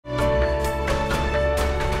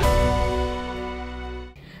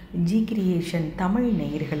G creation Tamil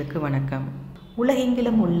நேயர்களுக்கு வணக்கம்.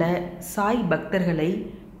 உலகெங்கிலும் உள்ள சாய் பக்தர்களை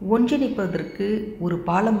ஒன்றிணைப்பதற்கு ஒரு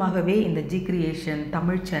பாலமாகவே இந்த ஜி கிரியேஷன்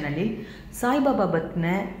தமிழ் சேனலில் சாய்பாபா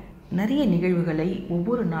பற்றின நிறைய நிகழ்வுகளை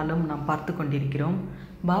ஒவ்வொரு நாளும் நாம் பார்த்து கொண்டிருக்கிறோம்.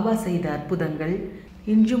 பாபா செய்த அற்புதங்கள்,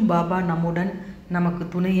 இன்றும் பாபா நம்முடன் நமக்கு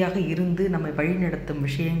துணையாக இருந்து நம்மை வழிநடத்தும்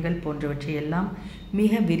விஷயங்கள் போன்றவற்றையெல்லாம்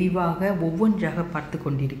மிக விரிவாக ஒவ்வொன்றாக பார்த்து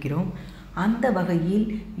கொண்டிருக்கிறோம். அந்த வகையில்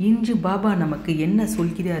இன்று பாபா நமக்கு என்ன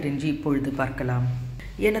சொல்கிறார் என்று இப்பொழுது பார்க்கலாம்.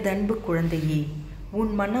 எனது அன்பு குழந்தையே,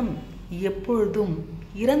 உன் மனம் எப்பொழுதும்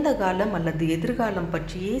இறந்த காலம் அல்லது எதிர்காலம்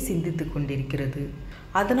பற்றியே சிந்தித்து கொண்டிருக்கிறது.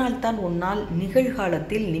 அதனால்தான் உன்னால்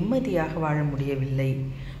நிகழ்காலத்தில் நிம்மதியாக வாழ முடியவில்லை.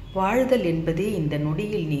 வாழ்தல் என்பதே இந்த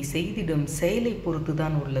நொடியில் நீ செய்திடும் செயலை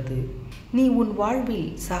பொறுத்துதான் உள்ளது. நீ உன் வாழ்வில்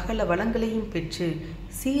சகல வளங்களையும் பெற்று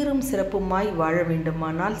சீரும் சிறப்புமாய் வாழ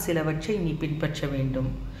வேண்டுமானால் சிலவற்றை நீ பின்பற்ற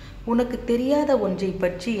வேண்டும். உனக்கு தெரியாத ஒன்றை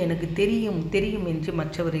பற்றி எனக்கு தெரியும் என்று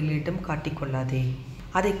மற்றவர்களிடம் காட்டிக்கொள்ளாதே.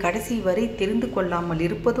 அதை கடைசி வரை தெரிந்து கொள்ளாமல்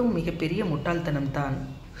இருப்பதும் மிகப்பெரிய முட்டாள்தனம்தான்.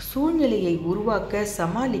 சூழ்நிலையை உருவாக்க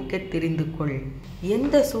சமாளிக்க தெரிந்து கொள்.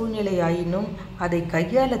 எந்த சூழ்நிலையாயினும் அதை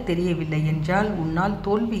கையாள தெரியவில்லை என்றால் உன்னால்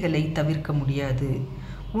தோல்விகளை தவிர்க்க முடியாது.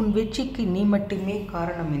 உன் வெற்றிக்கு நீ மட்டுமே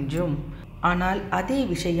காரணம் என்றும், ஆனால் அதே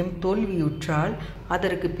விஷயம் தோல்வியுற்றால்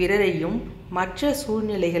அதற்கு பிறரையும் மற்ற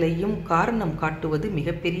சூழ்நிலைகளையும் காரணம் காட்டுவது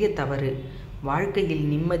மிகப்பெரிய தவறு. வாழ்க்கையில்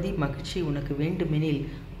நிம்மதி, மகிழ்ச்சி உனக்கு வேண்டுமெனில்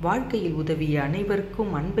வாழ்க்கையில் உதவிய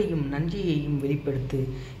அனைவருக்கும் அன்பையும் நன்றியையும் வெளிப்படுத்து.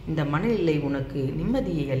 இந்த மனநிலை உனக்கு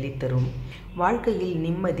நிம்மதியை அள்ளித்தரும். வாழ்க்கையில்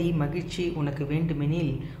நிம்மதி, மகிழ்ச்சி உனக்கு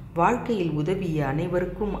வேண்டுமெனில் வாழ்க்கையில் உதவிய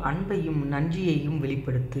அனைவருக்கும் அன்பையும் நன்றியையும்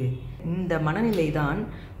வெளிப்படுத்து. இந்த மனநிலைதான்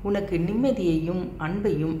உனக்கு நிம்மதியையும்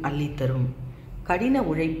அன்பையும் அள்ளித்தரும். கடின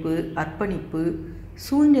உழைப்பு, அர்ப்பணிப்பு,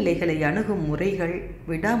 சூழ்நிலைகளை அணுகும் முறைகள்,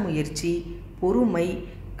 விடாமுயற்சி, பொறுமை,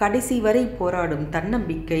 கடைசி வரை போராடும்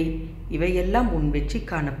தன்னம்பிக்கை இவையெல்லாம் உன்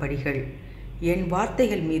வெற்றிக்கான படிகள். என்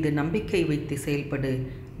வார்த்தைகள் மீது நம்பிக்கை வைத்து செயல்படு.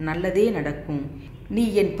 நல்லதே நடக்கும். நீ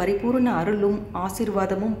என் பரிபூர்ண அருளும்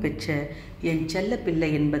ஆசீர்வாதமும் பெற்ற என் செல்ல பிள்ளை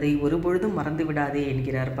என்பதை ஒருபொழுதும் மறந்துவிடாதே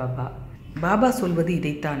என்கிறார் பாபா. பாபா சொல்வது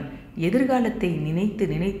இதைத்தான். எதிர்காலத்தை நினைத்து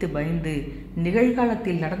நினைத்து பயந்து,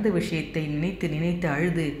 நிகழ்காலத்தில் நடந்த விஷயத்தை நினைத்து நினைத்து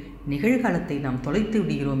அழுது நிகழ்காலத்தை நாம் தொலைத்து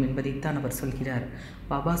விடுகிறோம் என்பதைத்தான் அவர் சொல்கிறார்.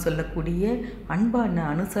 பாபா சொல்லக்கூடிய அன்பான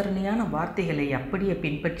அனுசரணையான வார்த்தைகளை அப்படியே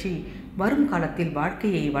பின்பற்றி வரும் காலத்தில்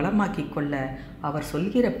வாழ்க்கையை வளமாக்கிக் கொள்ள அவர்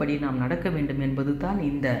சொல்கிறபடி நாம் நடக்க வேண்டும் என்பதுதான்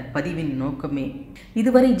இந்த பதிவின் நோக்கமே.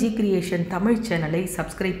 இதுவரை ஜி கிரியேஷன் தமிழ் சேனலை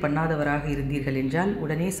சப்ஸ்கிரைப் பண்ணாதவராக இருந்தீர்கள் என்றால்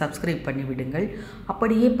உடனே சப்ஸ்கிரைப் பண்ணிவிடுங்கள்.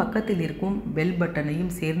 அப்படியே பக்கத்தில் இருக்கும் பெல்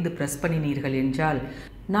பட்டனையும் சேர்ந்து பிரஸ் பண்ணினீர்கள் என்றால்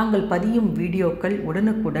நாங்கள் பதியும் வீடியோக்கள்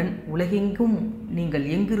உடனுக்குடன் உலகெங்கும் நீங்கள்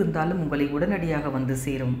எங்கிருந்தாலும் உங்களை உடனடியாக வந்து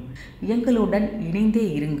சேரும். எங்களுடன் இணைந்தே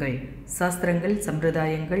இருங்கள். சாஸ்திரங்கள்,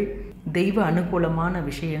 சம்பிரதாயங்கள், தெய்வ அனுகூலமான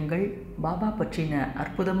விஷயங்கள், பாபா பற்றின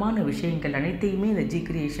அற்புதமான விஷயங்கள் அனைத்தையுமே இந்த ஜி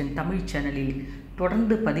கிரியேஷன் தமிழ் சேனலில்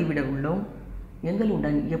தொடர்ந்து பதிவிட உள்ளோம்.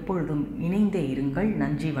 எங்களுடன் எப்பொழுதும் இணைந்தே இருங்கள்.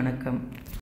 நன்றி, வணக்கம்.